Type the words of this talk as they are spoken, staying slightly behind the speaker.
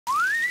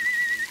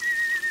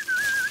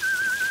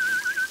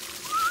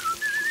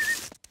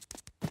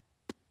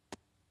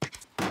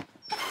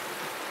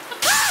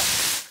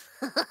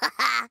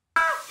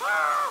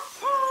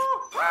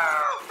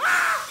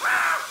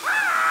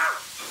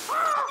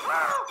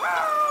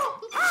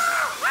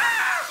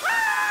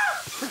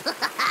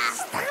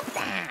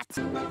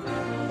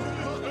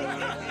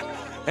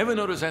Ever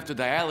notice after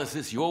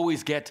dialysis you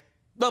always get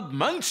the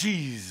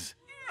munchies?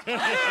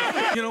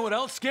 You know what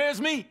else scares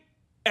me?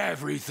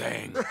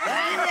 Everything.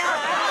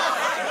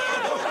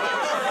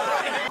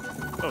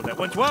 Oh, that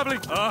one's wobbly.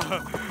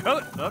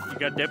 Oh, you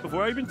got that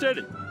before I even said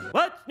it.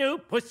 What's new,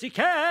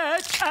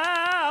 pussycat? Ow,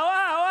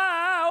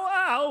 ow, ow,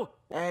 ow.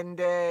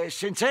 And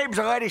since Abe's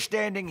already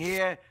standing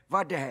here,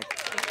 what the heck?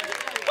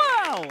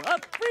 Wow, a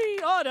free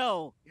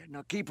auto. Yeah,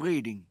 now keep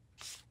reading.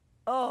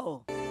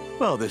 Oh.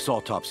 Well, this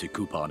autopsy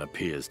coupon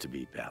appears to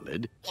be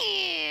valid. He's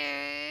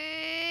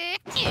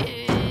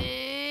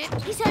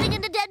heading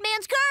into Dead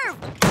Man's Curve.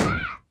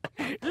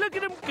 Look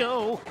at him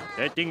go.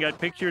 That thing got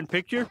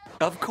picture-in-picture?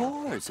 Of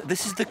course.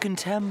 This is the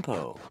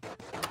Contempo.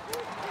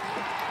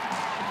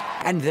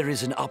 And there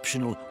is an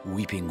optional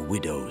Weeping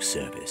Widow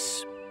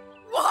service.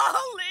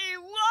 Wally,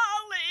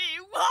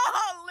 Wally,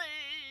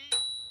 Wally!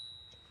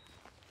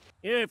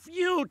 If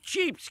you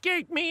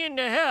cheapskate me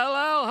into hell,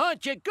 I'll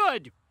haunt you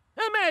good.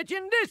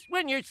 Imagine this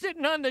when you're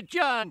sitting on the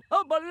john.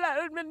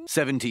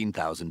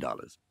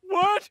 $17,000.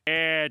 What?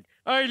 Dad,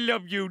 I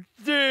love you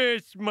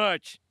this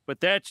much. But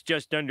that's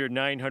just under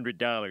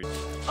 $900.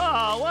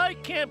 Oh, I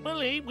can't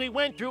believe we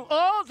went through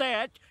all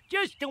that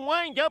just to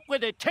wind up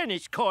with a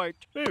tennis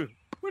court. Hey,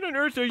 what on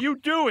earth are you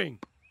doing?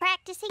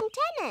 Practicing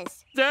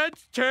tennis.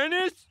 That's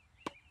tennis?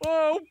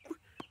 Oh,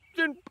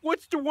 then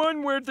what's the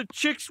one where the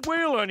chicks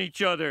wail on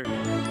each other?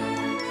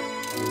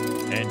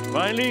 And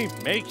finally,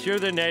 make sure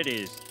the net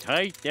is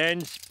tight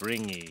and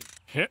springy.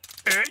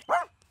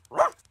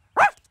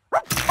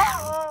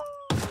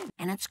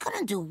 And it's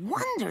gonna do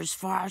wonders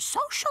for our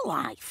social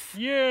life.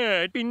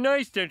 Yeah, it'd be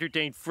nice to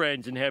entertain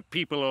friends and have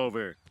people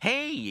over.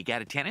 Hey, you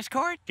got a tennis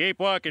court? Keep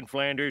walking,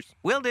 Flanders.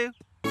 Will do.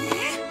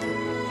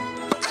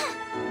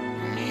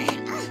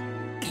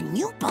 Can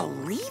you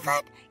believe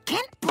it?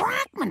 Kent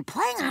Brockman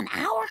playing on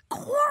our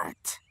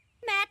court.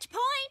 Match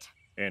point.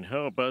 And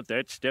how about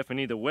that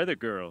Stephanie the Weather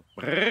Girl?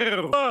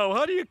 Oh,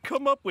 how do you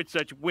come up with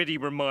such witty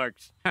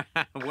remarks?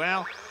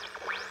 Well...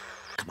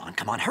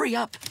 Come on, hurry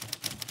up.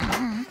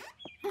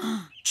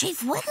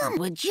 Chief Wiggum,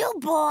 would you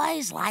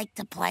boys like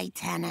to play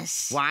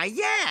tennis? Why,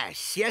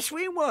 yes. Yes,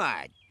 we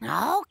would.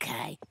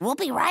 Okay, we'll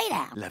be right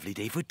out. Lovely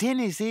day for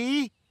tennis,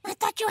 eh? I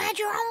thought you had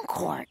your own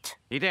court.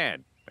 He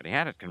did, but he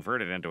had it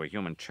converted into a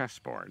human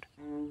chessboard.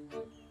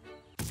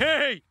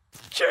 Hey,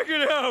 check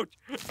it out!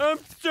 I'm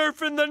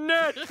surfing the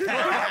net!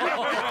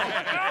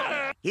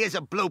 Here's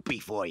a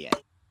bloopy for you.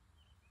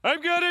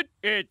 I've got it.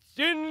 It's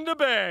in the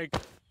bag.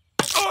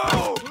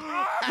 Oh!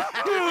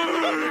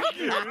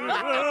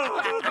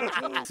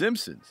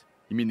 Simpsons?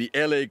 You mean the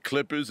LA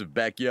Clippers of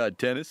backyard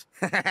tennis?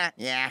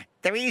 Yeah,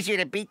 they're easier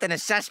to beat than a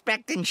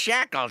suspect in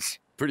shackles.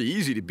 Pretty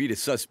easy to beat a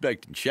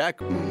suspect in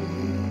shackles.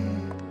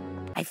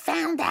 I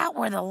found out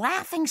we're the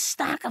laughing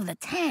stock of the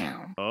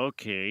town.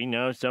 Okay,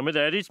 now some of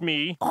that is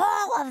me.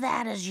 All of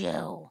that is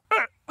you.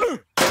 Uh-oh.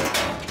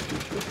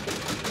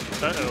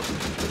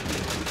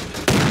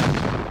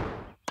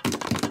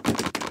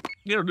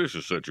 You know, this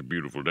is such a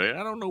beautiful day.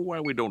 I don't know why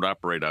we don't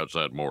operate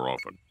outside more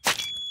often.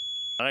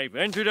 I've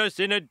entered us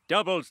in a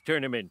doubles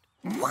tournament.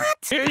 What?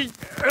 Hey,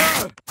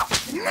 Nah!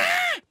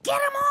 Get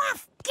him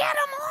off! Get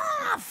him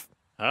off!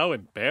 how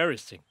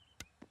embarrassing.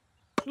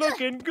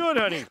 Looking good,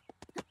 honey.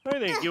 I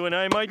think you and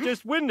I might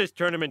just win this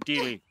tournament,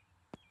 Dealey.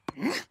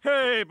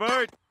 Hey,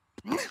 Bart.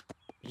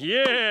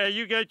 Yeah,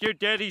 you got your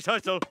daddy's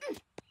hustle.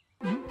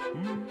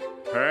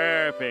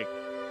 Perfect.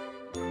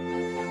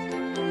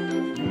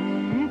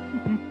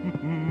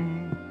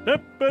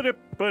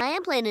 I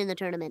am playing in the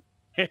tournament.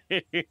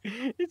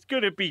 It's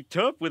gonna be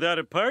tough without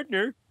a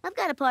partner. I've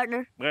got a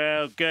partner.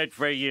 Well, good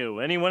for you.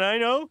 Anyone I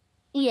know?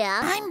 Yeah.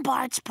 I'm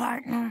Bart's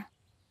partner.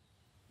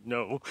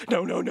 No.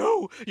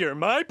 You're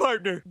my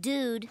partner.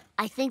 Dude,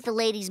 I think the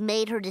lady's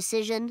made her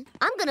decision.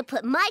 I'm gonna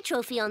put my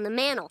trophy on the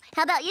mantle.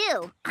 How about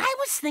you? I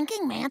was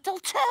thinking mantle,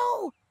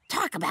 too.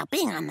 Talk about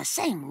being on the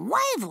same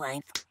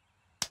wavelength.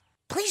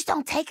 Please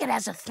don't take it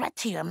as a threat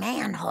to your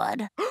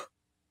manhood.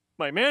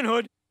 My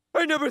manhood?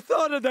 I never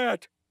thought of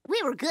that.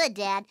 We were good,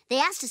 Dad. They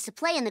asked us to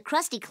play in the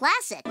Krusty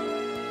Classic.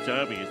 It's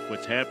obvious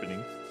what's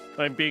happening.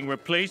 I'm being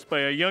replaced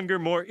by a younger,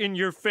 more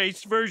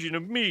in-your-face version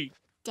of me.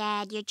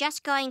 Dad, you're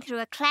just going through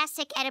a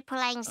classic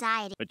Oedipal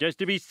anxiety. But just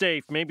to be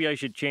safe, maybe I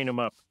should chain him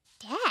up.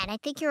 Dad, I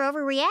think you're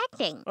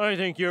overreacting. I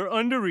think you're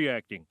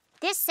underreacting.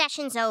 This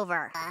session's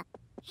over.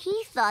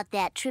 He thought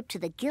that trip to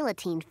the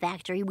guillotine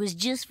factory was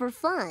just for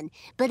fun,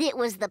 but it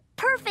was the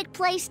perfect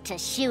place to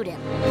shoot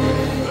him.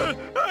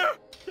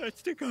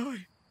 That's the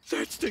guy.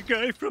 That's the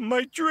guy from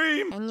my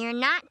dream. And you're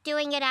not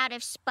doing it out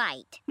of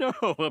spite. No,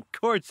 of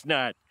course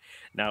not.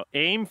 Now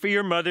aim for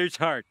your mother's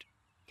heart.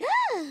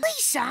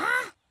 Lisa,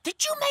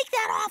 did you make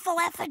that awful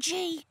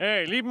effigy?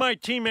 Hey, leave my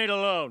teammate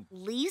alone.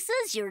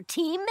 Lisa's your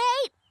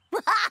teammate?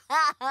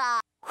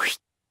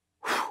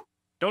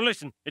 Don't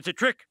listen. It's a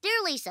trick.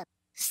 Dear Lisa,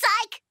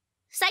 psych!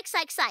 Psych,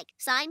 psych, psych.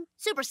 Sign,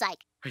 super psych.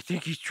 I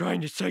think he's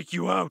trying to psych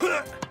you out.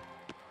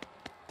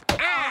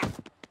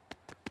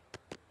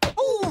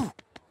 Ooh!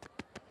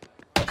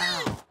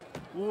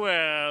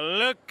 Well,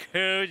 look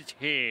who's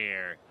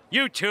here.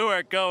 You two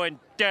are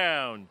going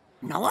down.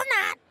 No, we're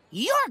not.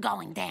 you're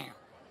going down.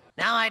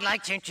 Now I'd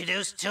like to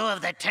introduce two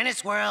of the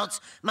tennis world's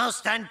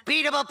most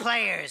unbeatable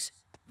players,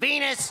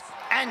 Venus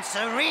and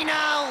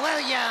Serena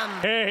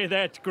Williams. Hey,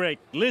 that's great.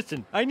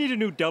 Listen, I need a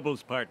new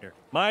doubles partner.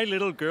 My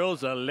little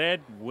girl's a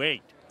lead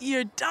weight.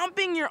 You're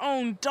dumping your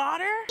own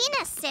daughter?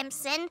 Venus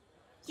Simpson,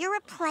 you're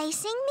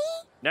replacing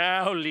me?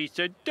 Now,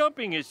 Lisa,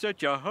 dumping is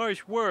such a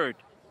harsh word.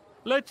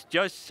 Let's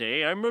just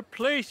say I'm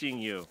replacing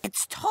you.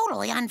 It's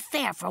totally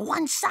unfair for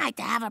one side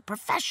to have a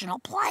professional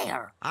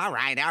player. All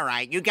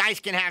right. You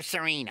guys can have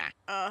Serena.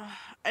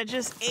 I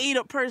just ate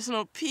a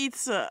personal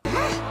pizza.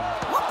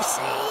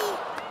 Whoopsie.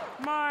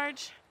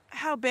 Marge,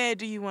 how bad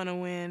do you want to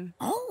win?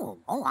 Oh,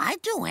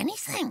 I'd do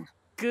anything.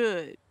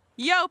 Good.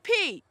 Yo,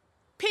 Pete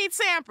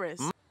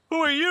Sampras. Who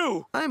are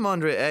you? I'm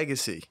Andre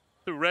Agassi.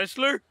 The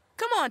wrestler?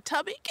 Come on,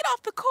 Tubby, get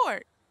off the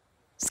court.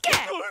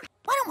 Scat!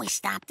 Why don't we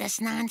stop this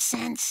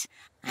nonsense?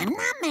 I'm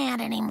not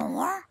mad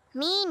anymore.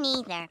 Me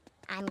neither.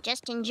 I'm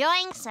just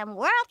enjoying some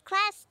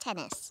world-class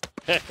tennis.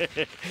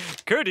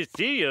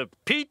 Courtesy of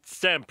Pete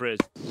Sampras.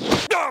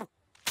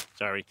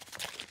 Sorry.